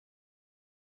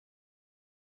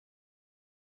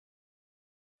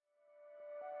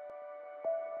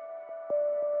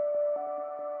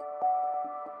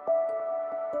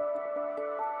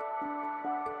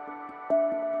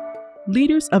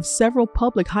Leaders of several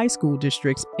public high school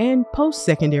districts and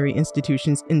post-secondary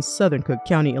institutions in southern Cook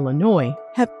County, Illinois,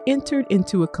 have entered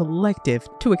into a collective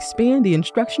to expand the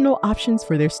instructional options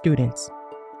for their students.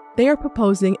 They are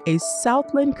proposing a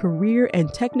Southland Career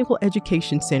and Technical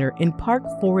Education Center in Park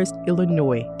Forest,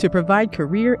 Illinois, to provide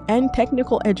career and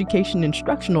technical education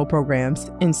instructional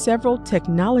programs in several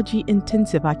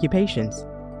technology-intensive occupations.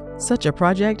 Such a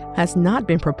project has not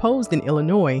been proposed in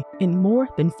Illinois in more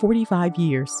than 45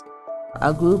 years.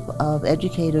 A group of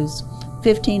educators,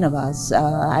 15 of us,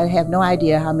 I have no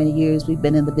idea how many years we've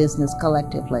been in the business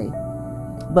collectively,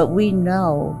 but we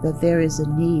know that there is a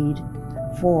need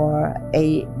for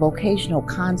a vocational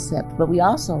concept, but we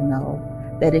also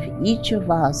know that if each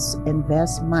of us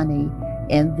invests money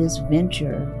in this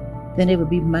venture, then it would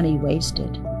be money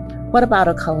wasted. What about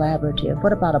a collaborative?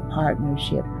 What about a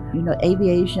partnership? You know,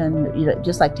 aviation,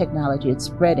 just like technology, it's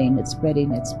spreading, it's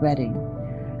spreading, it's spreading.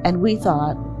 And we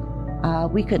thought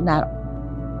we could not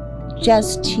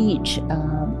just teach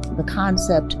the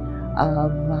concept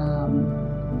of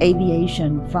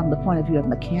aviation from the point of view of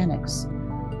mechanics.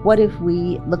 What if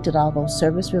we looked at all those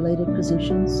service-related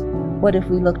positions? What if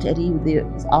we looked at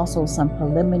also some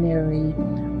preliminary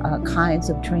kinds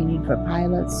of training for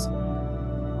pilots?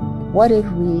 What if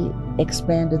we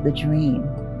expanded the dream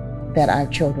that our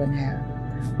children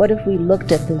have? What if we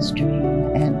looked at this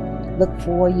dream and looked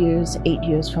 4 years, 8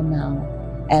 years from now,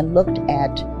 and looked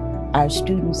at our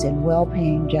students in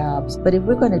well-paying jobs? But if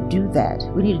we're going to do that,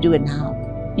 we need to do it now.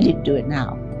 We need to do it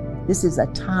now. This is a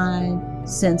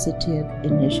time-sensitive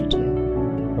initiative.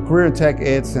 A Career and Tech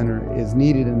Ed Center is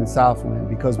needed in the Southland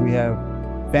because we have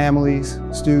families,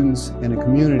 students, and a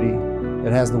community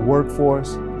that has the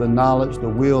workforce, the knowledge, the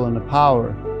will, and the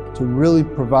power to really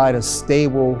provide a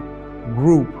stable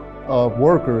group of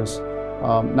workers,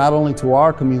 not only to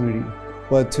our community,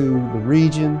 but to the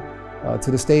region,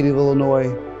 to the state of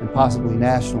Illinois, and possibly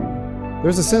nationally.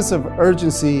 There's a sense of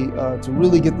urgency to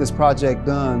really get this project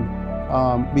done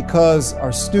because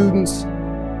our students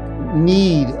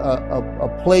need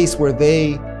a place where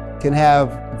they can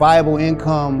have viable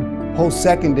income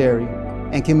post-secondary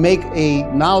and can make a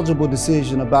knowledgeable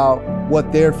decision about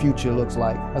what their future looks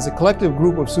like. As a collective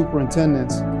group of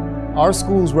superintendents, our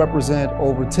schools represent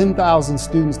over 10,000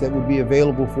 students that would be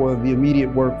available for the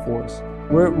immediate workforce.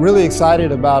 We're really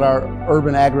excited about our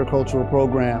urban agricultural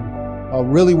program,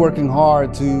 really working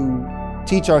hard to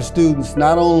teach our students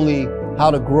not only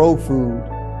how to grow food,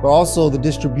 but also the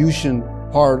distribution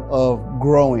part of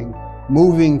growing,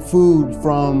 moving food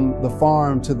from the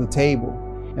farm to the table.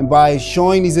 And by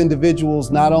showing these individuals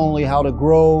not only how to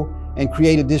grow and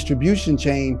create a distribution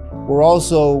chain, we're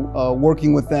also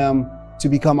working with them to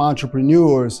become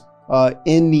entrepreneurs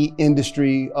in the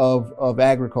industry of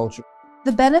agriculture.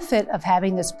 The benefit of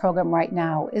having this program right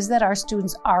now is that our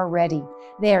students are ready.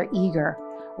 They are eager.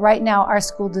 Right now, our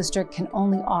school district can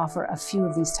only offer a few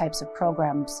of these types of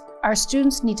programs. Our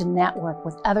students need to network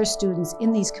with other students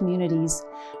in these communities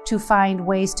to find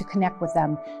ways to connect with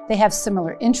them. They have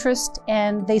similar interests,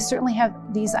 and they certainly have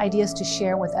these ideas to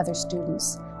share with other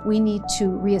students. We need to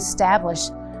reestablish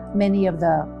many of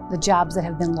the jobs that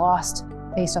have been lost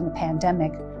based on the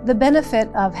pandemic. The benefit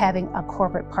of having a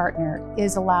corporate partner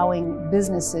is allowing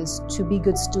businesses to be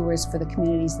good stewards for the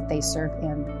communities that they serve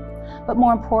in. But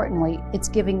more importantly, it's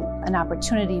giving an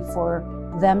opportunity for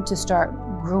them to start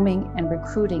grooming and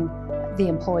recruiting the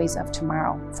employees of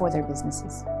tomorrow for their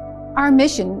businesses. Our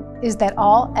mission is that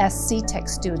all Sctec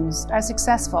students are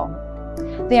successful.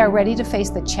 They are ready to face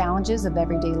the challenges of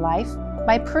everyday life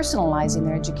by personalizing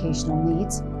their educational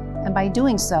needs, and by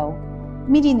doing so,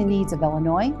 meeting the needs of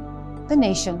Illinois, the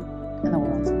nation, and the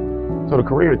world. So the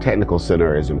Career and Technical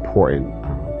Center is important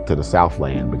to the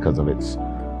Southland because of its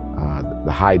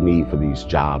the high need for these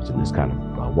jobs and this kind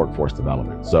of workforce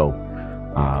development. So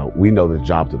we know the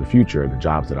jobs of the future, the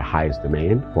jobs that are highest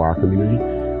demand for our community,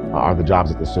 are the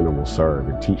jobs that the center will serve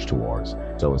and teach towards.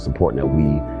 So it's important that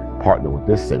we partner with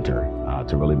this center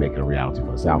to really make it a reality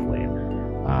for the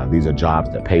Southland. These are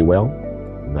jobs that pay well,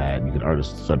 that you can earn a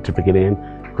certificate in,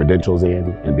 credentials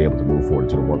in, and be able to move forward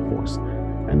into the workforce.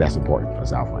 And that's important for the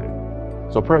Southland.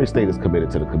 So Prairie State is committed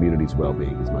to the community's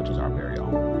well-being as much as our very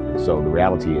own. So the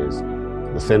reality is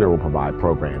the center will provide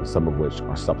programs, some of which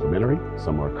are supplementary,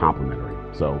 some are complementary.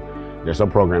 So there's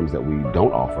some programs that we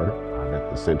don't offer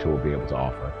that the center will be able to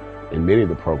offer. And many of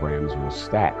the programs will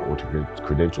stack onto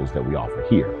credentials that we offer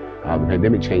here. The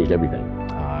pandemic changed everything.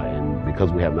 And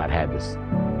because we have not had this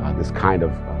kind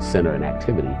of center and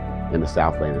activity in the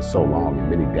Southland in so long, in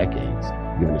many decades,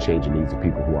 given the changing needs of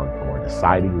people who are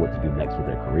deciding what to do next with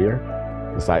their career,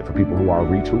 for people who are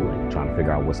retooling, trying to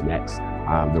figure out what's next,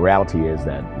 The reality is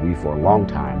that we, for a long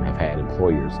time, have had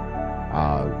employers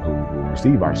who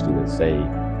receive our students say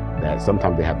that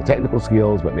sometimes they have the technical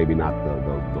skills, but maybe not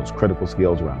those critical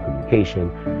skills around communication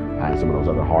and some of those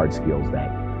other hard skills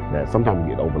that sometimes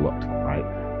get overlooked, right?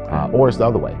 Or it's the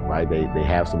other way, right? They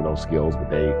have some of those skills, but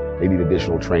they need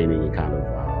additional training and kind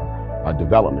of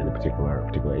development in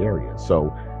particular areas.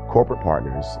 So corporate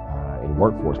partners and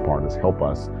workforce partners help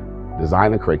us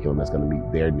design a curriculum that's going to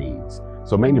meet their needs.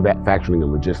 So manufacturing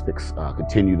and logistics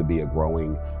continue to be a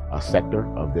growing sector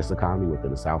of this economy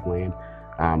within the Southland.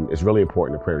 It's really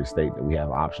important to Prairie State that we have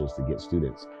options to get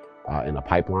students in a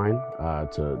pipeline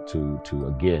to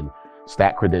again,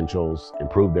 stack credentials,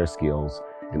 improve their skills,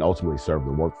 and ultimately serve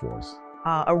the workforce.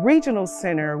 A regional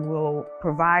center will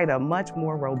provide a much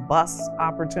more robust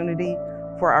opportunity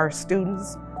for our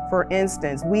students. For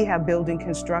instance, we have building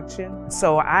construction,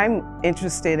 so I'm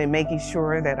interested in making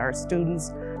sure that our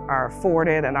students are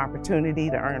afforded an opportunity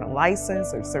to earn a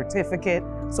license or certificate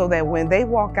so that when they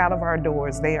walk out of our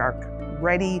doors, they are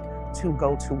ready to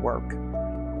go to work.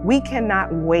 We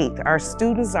cannot wait. Our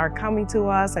students are coming to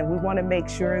us and we want to make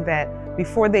sure that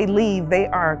before they leave, they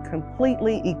are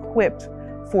completely equipped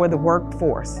for the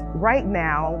workforce. Right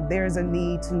now, there's a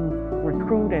need to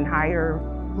recruit and hire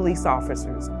police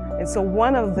officers. And so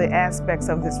one of the aspects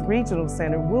of this regional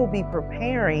center will be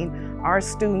preparing our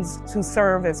students to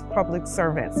serve as public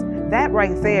servants. That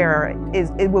right there,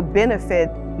 it will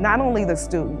benefit not only the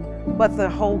student, but the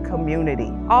whole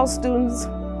community. All students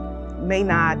may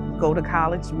not go to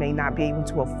college, may not be able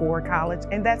to afford college,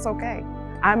 and that's okay.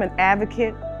 I'm an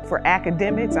advocate for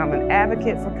academics, I'm an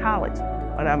advocate for college,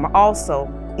 but I'm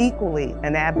also equally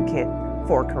an advocate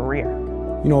for a career.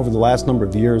 You know, over the last number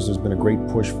of years, there's been a great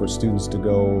push for students to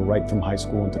go right from high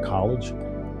school into college.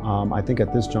 I think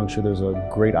at this juncture, there's a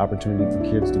great opportunity for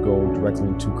kids to go directly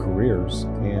into careers.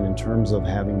 And in terms of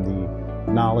having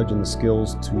the knowledge and the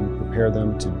skills to prepare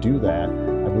them to do that,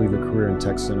 I believe a Career and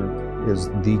Tech Center is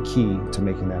the key to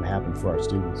making that happen for our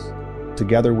students.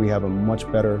 Together, we have a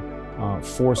much better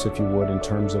force, if you would, in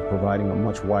terms of providing a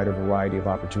much wider variety of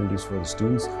opportunities for the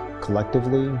students.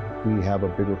 Collectively, we have a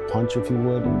bigger punch, if you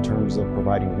would, in terms of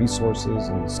providing resources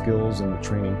and skills and the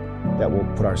training that will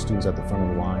put our students at the front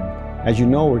of the line. As you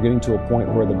know, we're getting to a point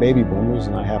where the baby boomers,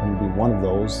 and I happen to be one of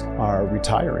those, are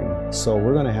retiring. So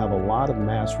we're going to have a lot of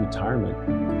mass retirement,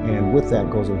 and with that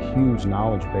goes a huge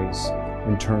knowledge base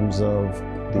in terms of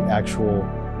the actual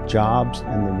jobs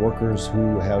and the workers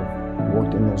who have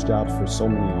worked in those jobs for so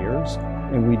many years.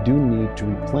 And we do need to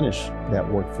replenish that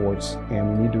workforce,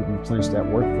 and we need to replenish that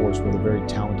workforce with a very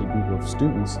talented group of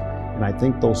students. And I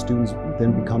think those students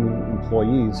then becoming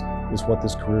employees is what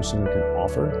this Career Center can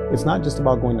offer. It's not just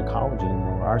about going to college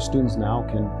anymore. Our students now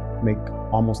can make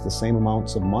almost the same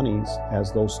amounts of monies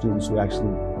as those students who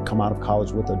actually come out of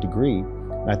college with a degree.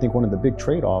 And I think one of the big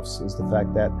trade-offs is the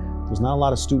fact that there's not a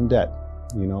lot of student debt.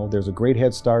 You know, there's a great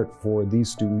head start for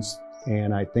these students,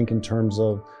 and I think in terms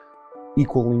of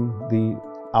equaling the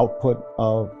output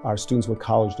of our students with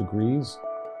college degrees,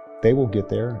 they will get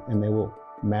there and they will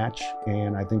match,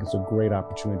 and I think it's a great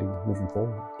opportunity moving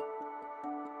forward.